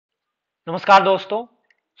नमस्कार दोस्तों।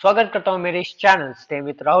 स्वागत करता हूं मेरे इस चैनल स्टे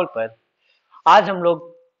विद राहुल पर। आज हम लोग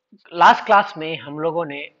लास्ट क्लास में हम लोगों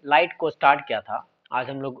ने लाइट को स्टार्ट किया था। आज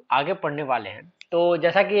हम लोग आगे पढ़ने वाले हैं। तो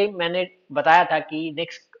जैसा कि मैंने बताया था कि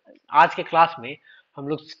नेक्स्ट आज के क्लास में हम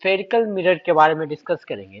लोग स्फेरिकल मिरर के बारे में डिस्कस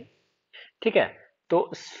करेंगे। ठीक है।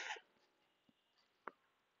 तो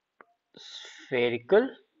स्फेरिकल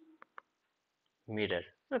मिरर,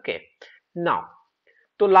 ओके। नाउ,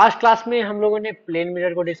 तो लास्ट क्लास में हम लोगों ने प्लेन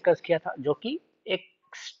मिरर को डिस्कस किया था, जो कि एक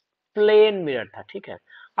प्लेन मिरर था। ठीक है।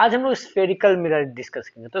 आज हम लोग स्फेरिकल मिरर डिस्कस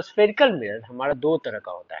करेंगे। तो स्फेरिकल मिरर हमारा दो तरह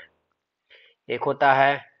का होता है। एक होता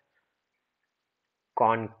है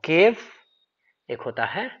कॉनकेव, एक होता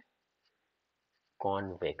है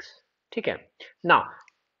कॉन्वेक्स। ठीक है। Now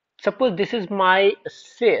suppose this is my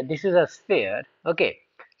sphere, this is a sphere, okay.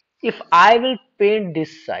 If I will paint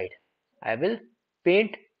this side, I will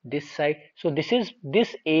paint this side. So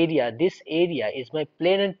this area is my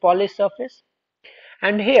plane and polished surface.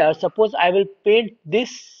 And here, suppose I will paint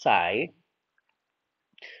this side.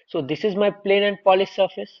 So this is my plane and polished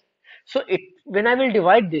surface. So when I will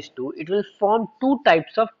divide these two, it will form two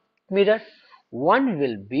types of mirror. One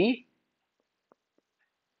will be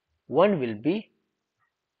one will be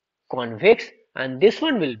convex, and this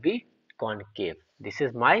one will be concave. This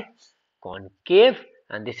is my concave,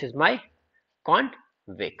 and this is my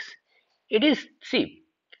convex. It is, see,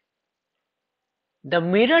 the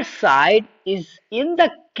mirror side is in the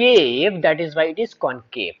cave, that is why it is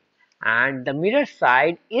concave, and the mirror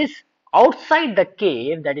side is outside the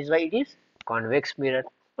cave, that is why it is convex mirror.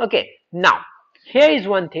 Okay, now here is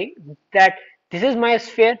one thing, that this is my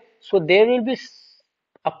sphere, so there will be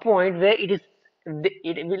a point where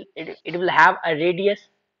it will have a radius.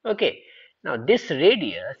 Okay, now this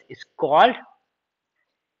radius is called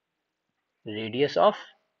radius of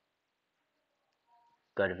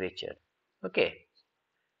curvature. Okay,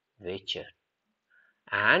 curvature,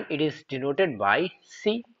 and it is denoted by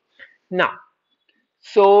C. Now,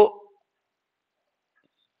 so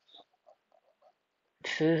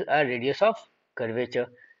this is a radius of curvature.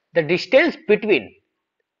 The distance between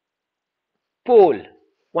pole,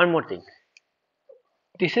 one more thing,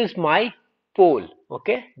 this is my pole,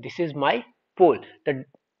 okay, this is my pole.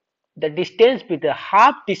 The distance with the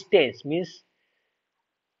half distance means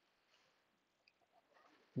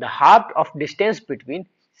the half of distance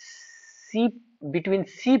C between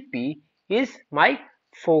CP is my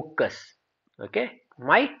focus, okay,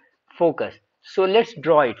 my focus. So let's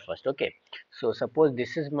draw it first. Okay, so suppose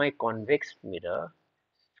this is my convex mirror,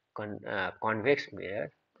 convex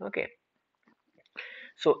mirror. Okay,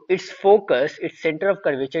 so its focus, its center of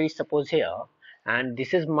curvature is suppose here, and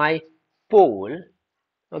this is my pole.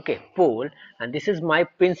 Okay, pole, and this is my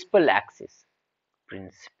principal axis,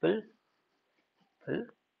 principal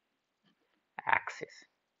axis.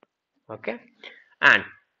 Okay, and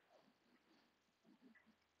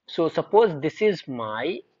so suppose this is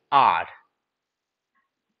my R.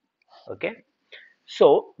 Okay,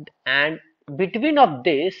 so and between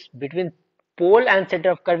pole and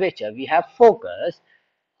center of curvature we have focus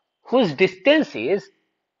whose distance is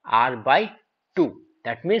R by 2.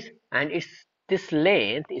 That means, and its this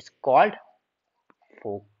length is called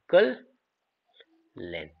focal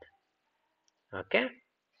length. Okay,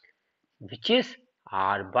 which is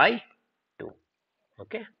R by 2.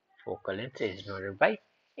 Okay, focal length is denoted by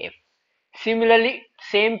F. Similarly,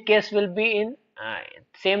 same thing will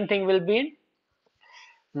be in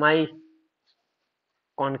my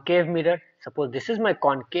concave mirror. Suppose this is my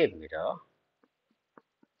concave mirror.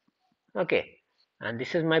 Okay, and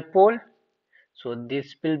this is my pole. So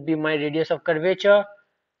this will be my radius of curvature.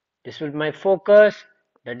 This will be my focus.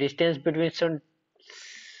 The distance between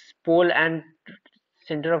pole and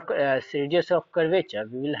center of radius of curvature,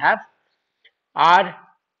 we will have R.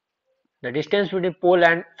 The distance between pole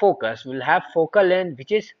and focus will have focal length,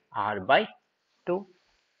 which is R by 2.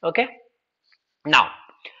 Okay. Now,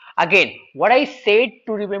 again, what I said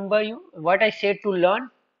to remember you, what I said to learn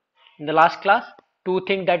in the last class, two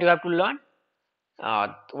things that you have to learn.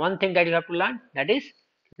 One thing that you have to learn, that is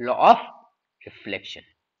law of reflection.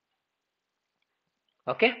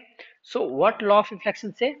 Okay. So what law of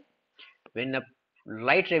reflection say? When a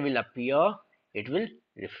light ray will appear, it will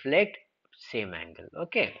reflect same angle.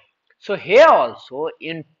 Okay. So here also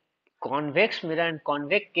in convex mirror and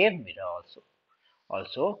concave mirror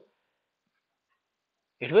also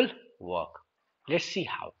it will work. Let's see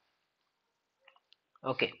how.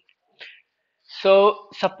 Okay. So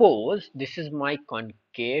suppose this is my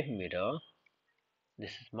concave mirror.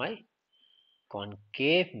 This is my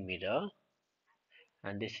concave mirror,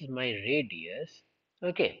 and this is my radius.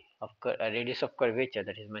 Okay, of radius of curvature,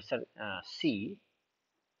 that is my C.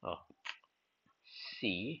 Oh,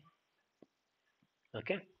 C.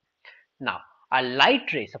 Okay. Now a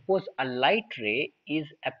light ray, suppose a light ray is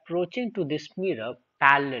approaching to this mirror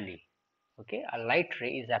parallelly. Okay, a light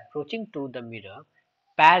ray is approaching to the mirror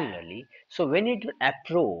parallelly. So when it will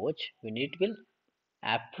approach, when it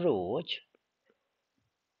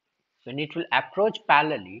will approach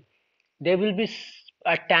parallelly, there will be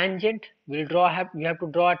a tangent. We have to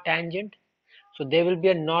draw a tangent. So there will be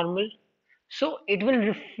a normal. So it will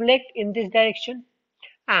reflect in this direction,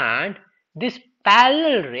 and this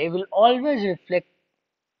parallel ray will always reflect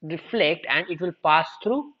and it will pass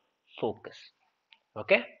through focus.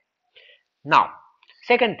 Okay. Now,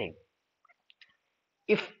 second thing,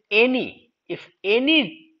 if any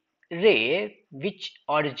ray which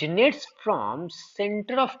originates from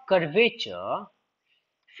center of curvature,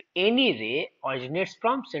 any ray originates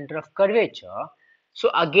from center of curvature, so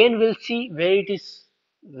again we'll see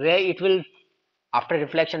where it will, after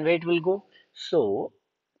reflection, where it will go. So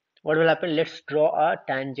what will happen? Let's draw a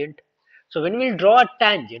tangent. So when we'll draw a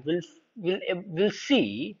tangent, we'll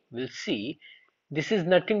see this is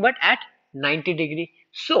nothing but at 90 degree.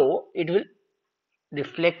 So it will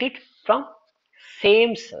reflect it from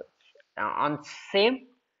same on same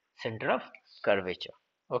center of curvature.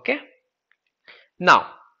 Okay.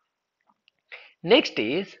 Now next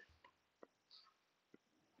is,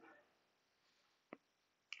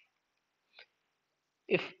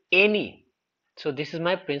 if any, so this is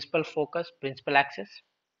my principal focus, principal axis,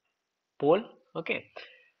 pole. Okay.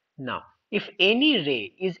 Now if any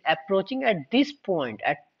ray is approaching at this point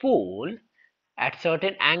at pole at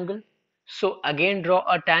certain angle, so again draw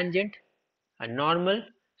a tangent, a normal,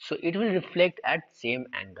 so it will reflect at same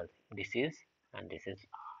angle. This is, and this is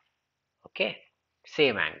R. Okay,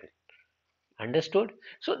 same angle. Understood?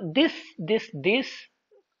 So this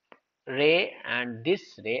ray and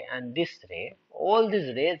this ray and this ray, all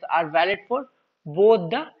these rays are valid for both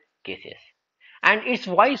the cases, and its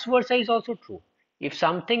vice versa is also true. If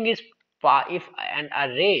something is if an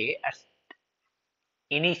array is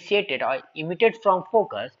initiated or emitted from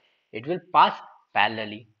focus, it will pass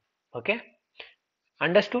parallelly. Okay,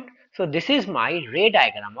 understood? So this is my ray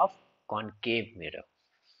diagram of concave mirror.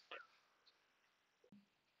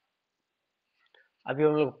 अभी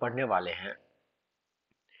हम लोग पढ़ने वाले हैं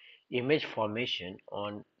image formation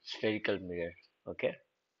on spherical mirror. Okay,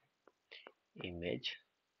 image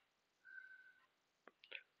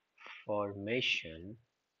formation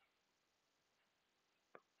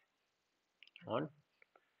on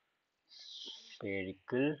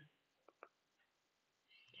spherical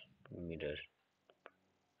mirror.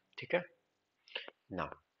 ठीक है. Now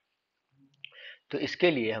तो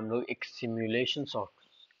इसके लिए हम लोग एक सिमुलेशन सॉफ्ट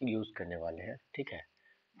यूज करने वाले हैं. ठीक है,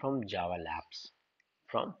 फ्रॉम जावा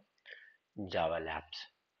लैब्स.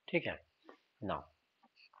 ठीक है. नाउ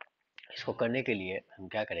इसको करने के लिए हम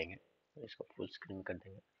क्या करेंगे, इसको फुल स्क्रीन कर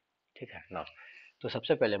देंगे. ठीक है. नाउ तो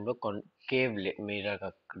सबसे पहले हम लोग कॉनकेव मिरर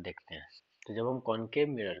का देखते हैं. तो जब हम कॉनकेव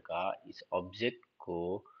मिरर का इस ऑब्जेक्ट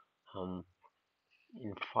को हम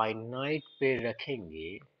इनफाइनाइट पे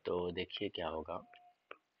रखेंगे तो देखिए क्या होगा.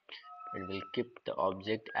 And we'll keep the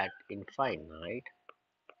object at infinite,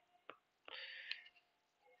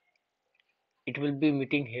 it will be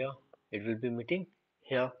meeting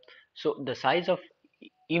here, so the size of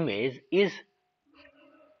image is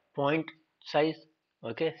point size.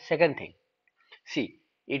 Okay, second thing, see,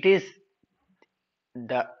 it is,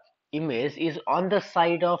 the image is on the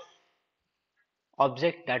side of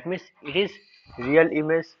object, that means it is real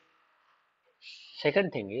image.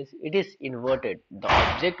 Second thing is, it is inverted. The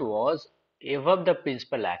object was above the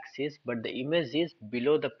principal axis, but the image is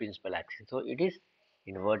below the principal axis, so it is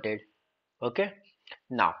inverted. Okay.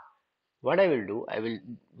 Now, what I will do, I will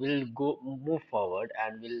go move forward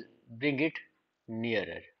and will bring it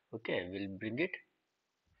nearer. Okay, we'll bring it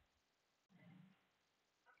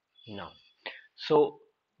now. So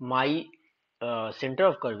my center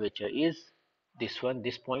of curvature is this one,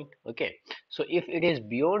 this point. Okay, so if it is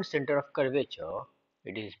beyond center of curvature,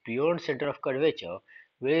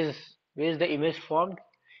 where is the image formed?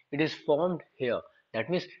 It is formed here. That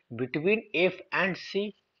means between F and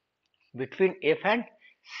C. Between F and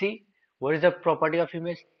C, what is the property of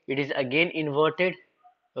image? It is again inverted.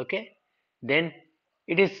 Okay, then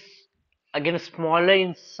it is again smaller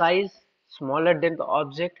in size, smaller than the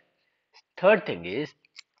object. Third thing is,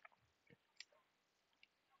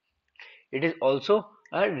 it is also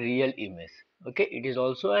a real image. Okay, it is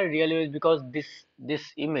also a real image because this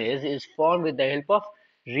image is formed with the help of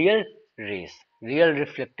real rays, real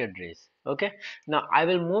reflected rays. Okay, now I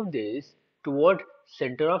will move this toward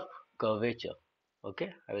center of curvature.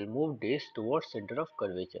 Okay, I will move this towards center of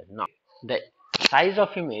curvature. Now the size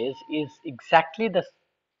of image is exactly the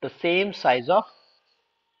same size of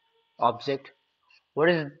object. What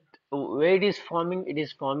is where it is forming? It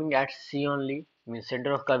is forming at C only, means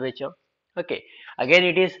center of curvature. Okay. Again,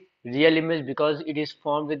 it is real image because it is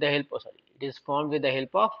formed with the help of it is formed with the help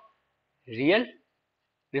of real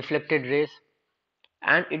reflected rays,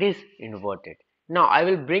 and it is inverted. Now I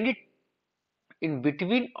will bring it in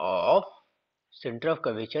between of center of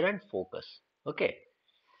curvature and focus. Okay.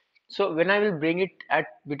 So when I will bring it at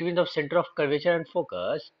between the center of curvature and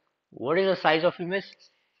focus, what is the size of image?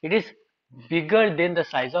 It is bigger than the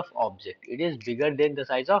size of object. It is bigger than the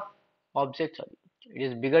size of object. Sorry. It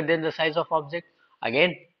is bigger than the size of object.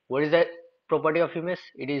 Again, what is the property of image?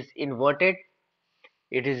 It is inverted,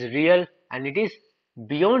 it is real, and it is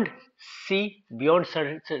beyond C, beyond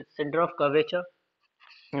center of curvature.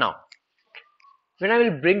 Now, when I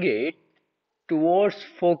will bring it towards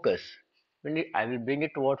focus, I will bring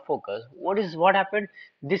it toward focus, what happened?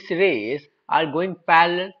 These rays are going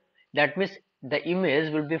parallel. That means the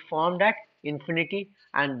image will be formed at infinity,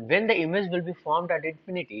 and when the image will be formed at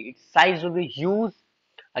infinity, its size will be huge.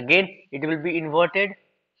 Again, it will be inverted.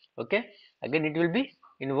 Okay, again it will be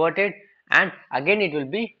inverted, and again it will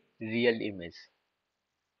be real image.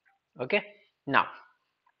 Okay, now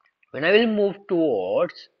when I will move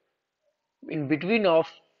towards in between of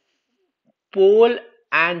pole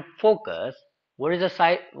and focus, what is the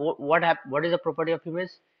size? What is the property of image?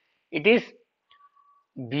 It is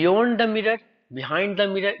beyond the mirror, behind the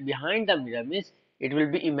mirror. Behind the mirror means it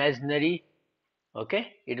will be imaginary.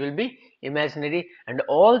 Okay, it will be imaginary, and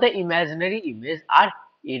all the imaginary images are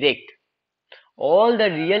erect. All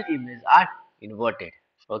the real images are inverted.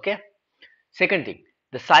 Okay. Second thing,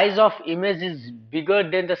 the size of image is bigger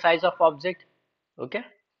than the size of object. Okay,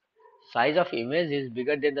 size of image is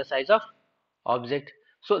bigger than the size of object.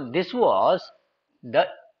 So this was the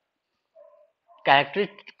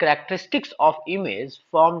characteristics of image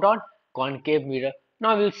formed on concave mirror.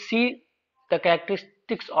 Now we'll see the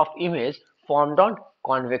characteristics of image formed on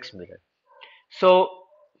convex mirror. So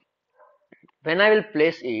when I will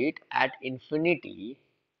place it at infinity,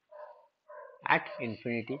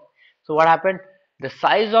 so what happened? The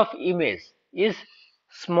size of image is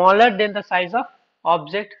smaller than the size of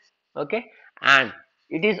object. Okay, and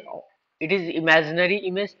it is it is imaginary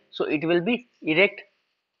image, so it will be erect.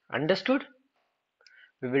 Understood?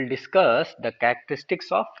 We will discuss the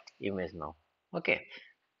characteristics of image now. Okay,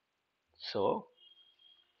 so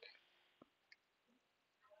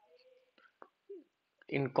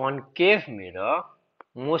in concave mirror,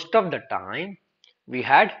 most of the time we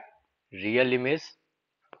had real image.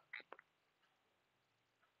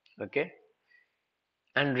 Okay,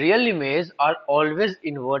 and real image are always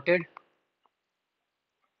inverted.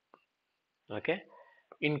 Okay,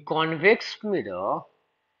 in convex mirror,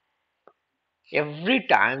 every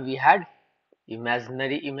time we had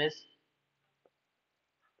imaginary image,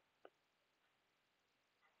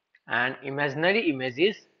 and imaginary image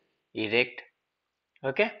is erect.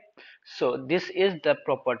 Okay, so this is the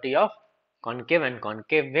property of concave and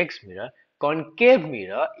convex mirror. Concave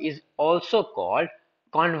mirror is also called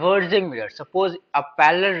converging mirror. Suppose a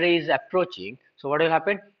parallel ray is approaching, so what will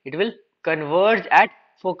happen? It will converge at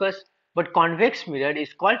focus. But convex mirror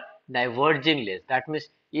is called diverging lens. That means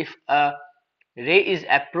if a ray is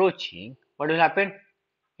approaching, what will happen?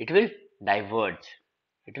 It will diverge.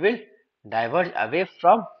 It will diverge away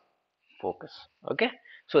from focus. Okay,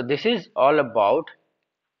 so this is all about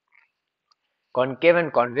concave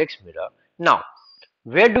and convex mirror. Now,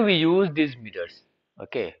 where do we use these mirrors?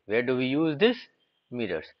 Okay, where do we use these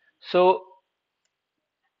mirrors? So,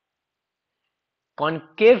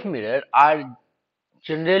 concave mirror are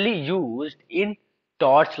generally used in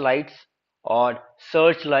torch lights or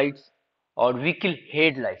searchlights or vehicle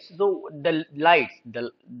headlights. So the lights,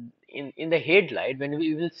 in the headlight, when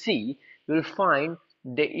we will see, you will find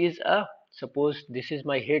there is a, suppose this is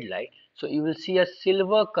my headlight, so you will see a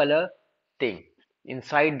silver color thing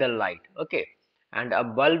inside the light. Okay, and a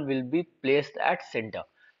bulb will be placed at center.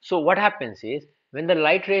 So what happens is when the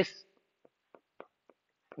light ray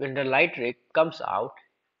comes out,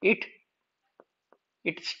 it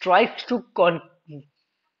it strikes to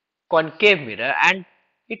concave mirror and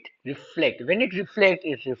it reflect. When it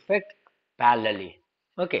reflect parallelly.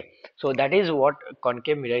 Okay, so that is what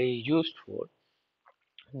concave mirror is used for.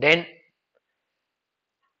 Then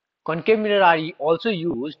concave mirror are also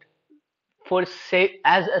used for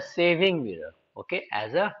as a saving mirror. Okay,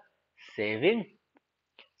 as a saving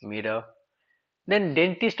mirror. Then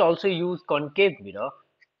dentist also use concave mirror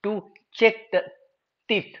to check the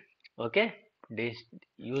teeth. Okay, this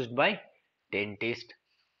used by dentist.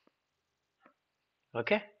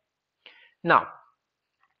 Okay, now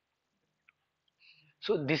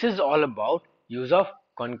So this is all about use of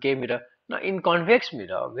concave mirror. Now in convex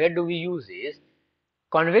mirror, where do we use is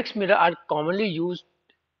convex mirror are commonly used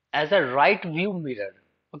as a right view mirror.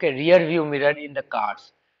 Okay, rear view mirror in the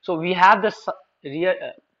cars. So we have the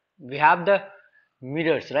rear, we have the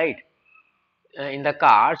mirrors, right, in the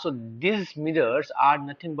car. So these mirrors are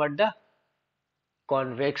nothing but the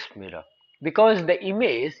convex mirror, because the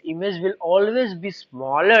image will always be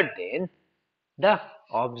smaller than the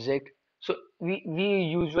object. So we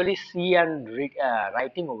usually see and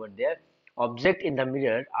writing over there, object in the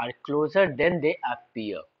mirror are closer than they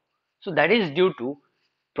appear. So that is due to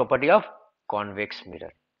property of convex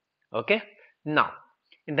mirror. Okay, now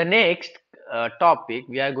in the next topic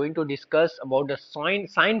we are going to discuss about the sign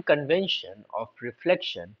convention of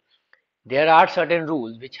reflection. There are certain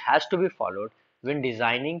rules which has to be followed when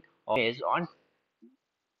designing image on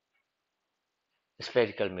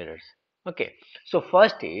spherical mirrors. Okay, so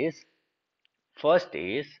first is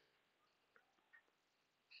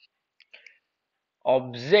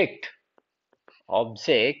object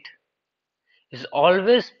object is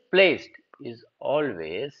always placed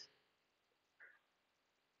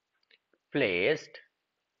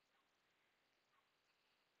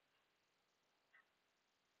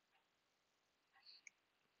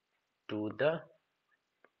to the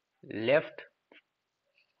left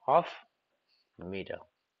of mirror.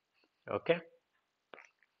 Okay,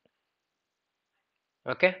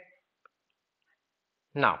 okay.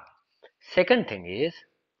 Now second thing is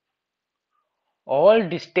all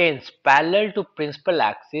distance parallel to principal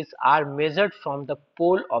axis are measured from the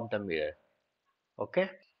pole of the mirror. Okay,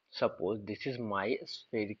 suppose this is my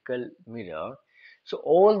spherical mirror. So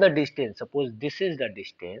all the distance, suppose this is the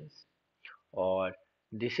distance, or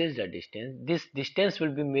this is the distance, this distance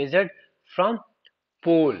will be measured from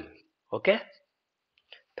pole. Okay,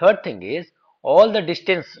 third thing is all the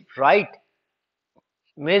distance right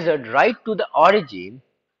measured right to the origin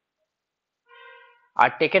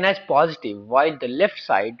are taken as positive, while the left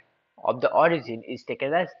side of the origin is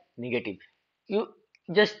taken as negative. You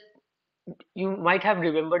just you might have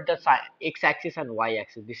remembered the x-axis and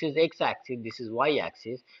y-axis. This is x-axis, this is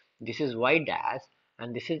y-axis, this is y dash,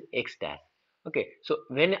 and this is x dash. Okay, so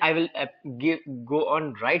when I will go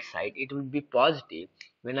on right side, it will be positive.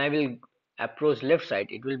 When I will approach left side,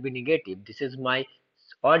 it will be negative. This is my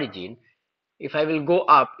origin. If I will go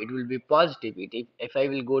up, it will be positive. If I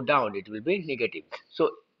will go down, it will be negative.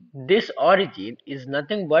 So this origin is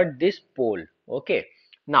nothing but this pole. Okay,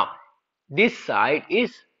 now this side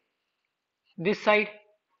is this side,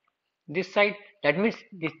 this side. That means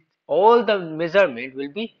all the measurement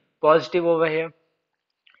will be positive over here.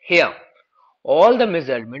 Here all the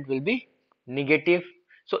measurement will be negative.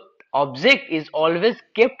 So object is always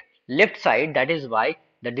kept left side. That is why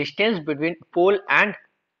the distance between pole and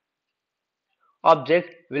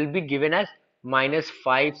object will be given as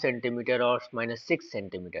 -5 centimeter or -6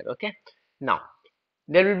 centimeter. Okay, now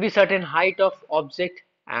there will be certain height of object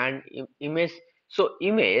and image. So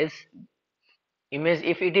image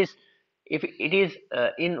if it is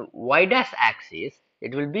in y dash axis,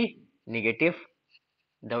 it will be negative.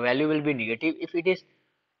 The value will be negative. If it is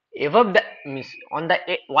above the means on the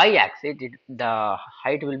y axis, the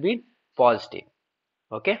height will be positive.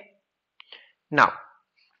 Okay, now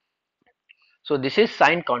so this is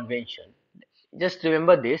sign convention. Just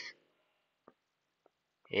remember this: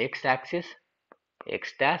 x axis,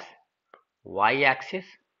 x dash, y axis,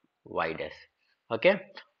 y dash. Okay,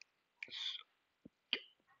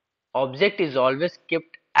 object is always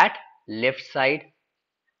kept at left side.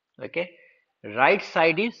 Okay, right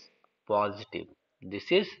side is positive.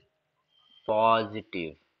 This is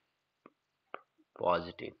positive,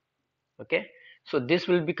 positive. Okay, so this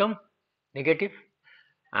will become negative.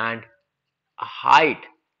 And height,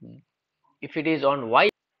 if it is on y,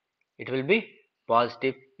 it will be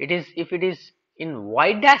positive. It is if it is in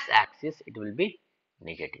y dash axis, it will be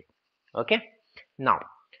negative. Okay, now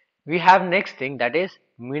we have next thing, that is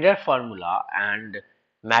mirror formula and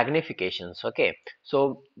magnifications. Okay,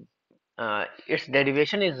 so its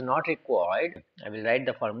derivation is not required. I will write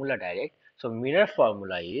the formula direct. So mirror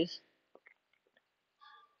formula is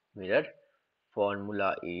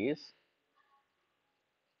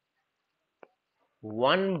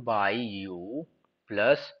 1 by u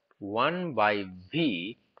plus 1 by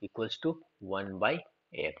v equals to 1 by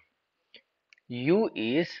f. U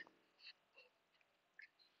is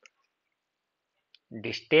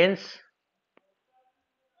distance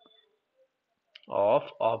of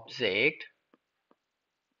object,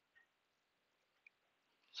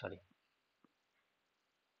 sorry,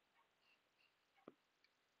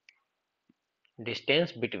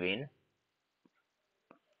 distance between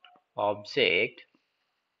object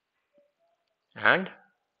and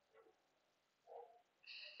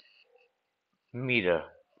mirror.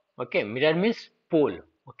 Okay, mirror means pole.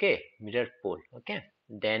 Okay, mirror pole. Okay,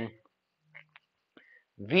 then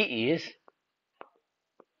V is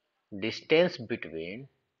distance between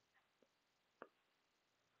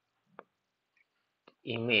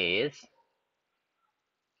image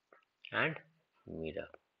and mirror.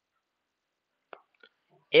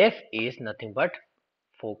 F is nothing but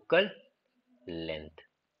focal length,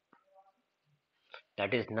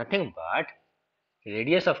 that is nothing but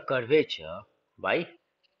radius of curvature by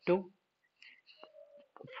 2.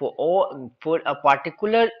 For a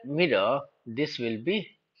particular mirror, this will be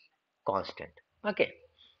constant. Okay,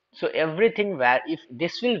 so everything where if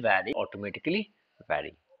this will vary, automatically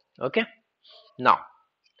vary. Okay, now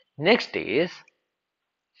next is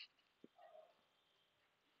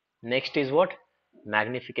what?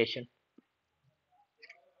 Magnification.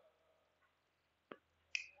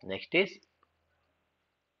 Next is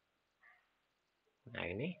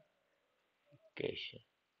magnification.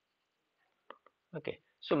 Okay,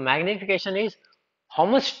 so magnification is how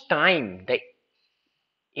much time the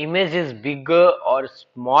image is bigger or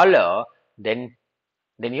smaller than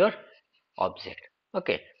your object.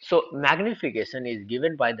 Okay, so magnification is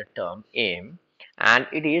given by the term m, and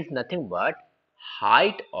it is nothing but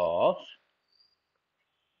height of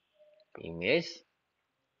image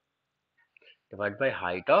divided by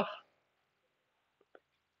height of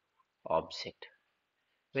object.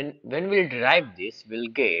 When we'll derive this, we'll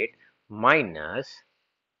get minus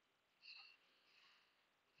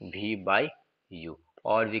v by u,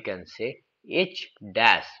 or we can say h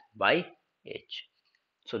dash by h.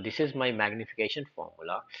 So this is my magnification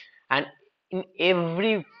formula, and in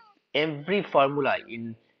every formula,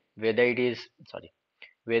 in whether it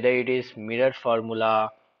is mirror formula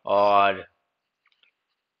or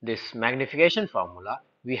this magnification formula,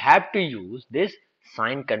 we have to use this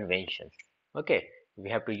sign convention. Okay, we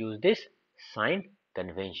have to use this sign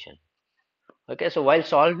convention. Okay, so while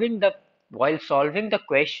solving the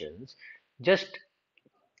questions, just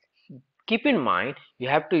keep in mind you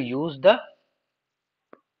have to use the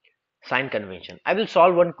sign convention. I will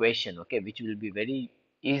solve one question, okay, which will be very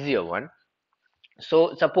easier one.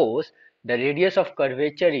 So suppose the radius of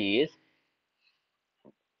curvature is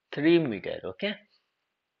 3 meter, okay,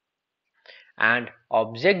 and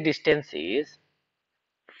object distance is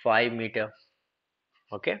 5 meter.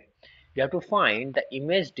 Okay, you have to find the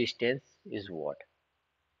image distance is what.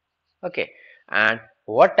 Okay, and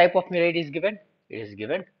what type of mirror it is given? It is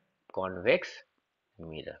given convex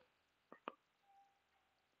mirror.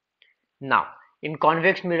 Now in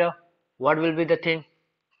convex mirror, what will be the thing?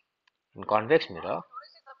 In convex mirror,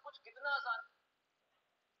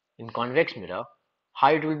 how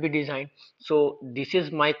it will be designed? So this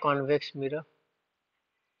is my convex mirror.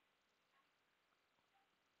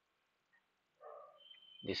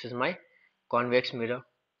 This is my convex mirror.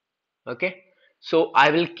 Okay, so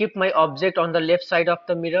I will keep my object on the left side of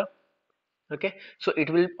the mirror. Okay, so it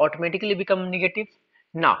will automatically become negative.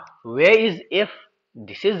 Now where is f?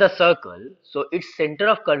 This is the circle, so its center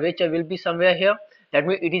of curvature will be somewhere here. That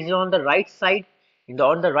means it is on the right side.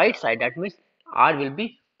 On the right side, that means r will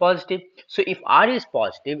be positive. So if r is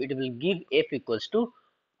positive, it will give f equals to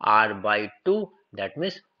r by 2, that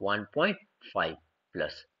means 1.5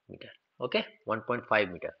 plus meter. Okay,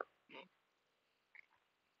 1.5 meter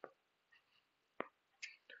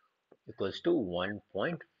equals to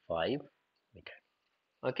 1.5 meter.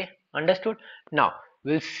 Okay, understood. Now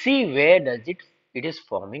we'll see where does it is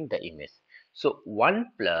forming the image. So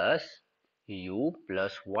 1 plus u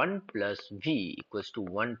plus 1 plus v equals to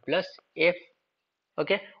 1 plus f.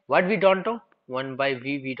 Okay, what we don't know? 1 by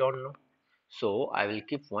v we don't know, so I will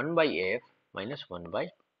keep 1 by f minus 1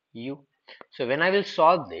 by u. So when I will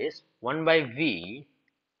solve this, 1 by v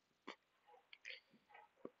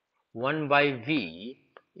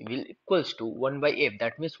will equals to 1 by f,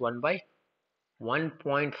 that means 1 by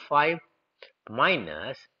 1.5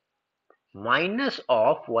 minus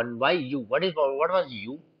of 1 by u. What was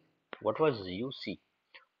u? What was u? See,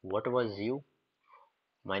 what was u?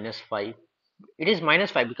 Minus 5. It is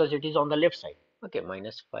minus 5 because it is on the left side. Okay,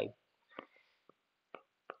 minus 5.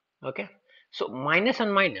 Okay, so minus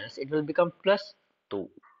and minus, it will become plus 2.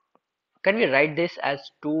 Can we write this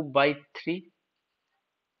as 2 by 3?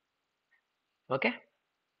 Okay,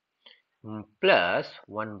 plus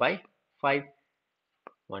 1 by 5,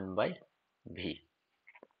 1 by v.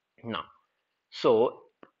 Now, so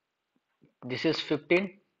this is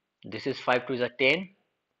 15, this is 5 to the 10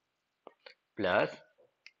 plus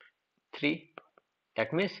 3,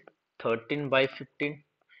 that means 13 by 15.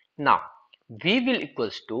 Now v will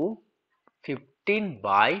equals to 15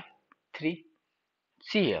 by 3.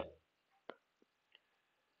 See here,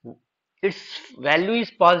 its value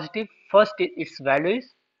is positive. First, its value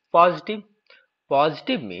is positive.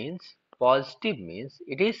 Positive means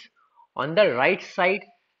it is on the right side.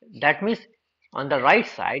 That means on the right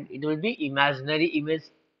side it will be imaginary image.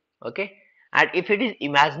 Okay, and if it is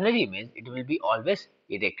imaginary image, it will be always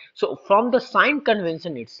erect. So from the sign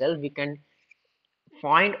convention itself, we can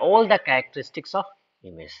find all the characteristics of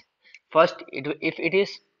image. First, if it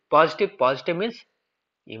is positive, positive means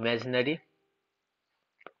imaginary,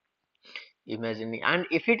 and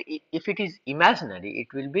if it is imaginary,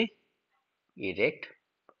 it will be erect.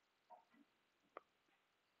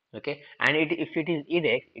 Okay, and if it is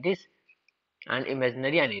erect, it is an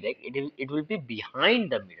imaginary and erect. It will be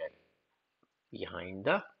behind the mirror, behind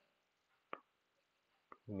the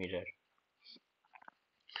mirror.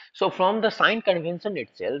 So from the sign convention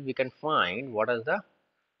itself, we can find what are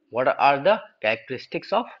the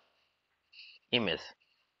characteristics of image.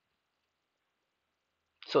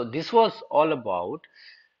 So this was all about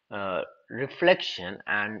reflection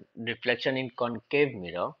in concave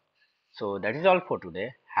mirror. So that is all for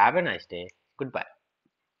today. Have a nice day. Goodbye.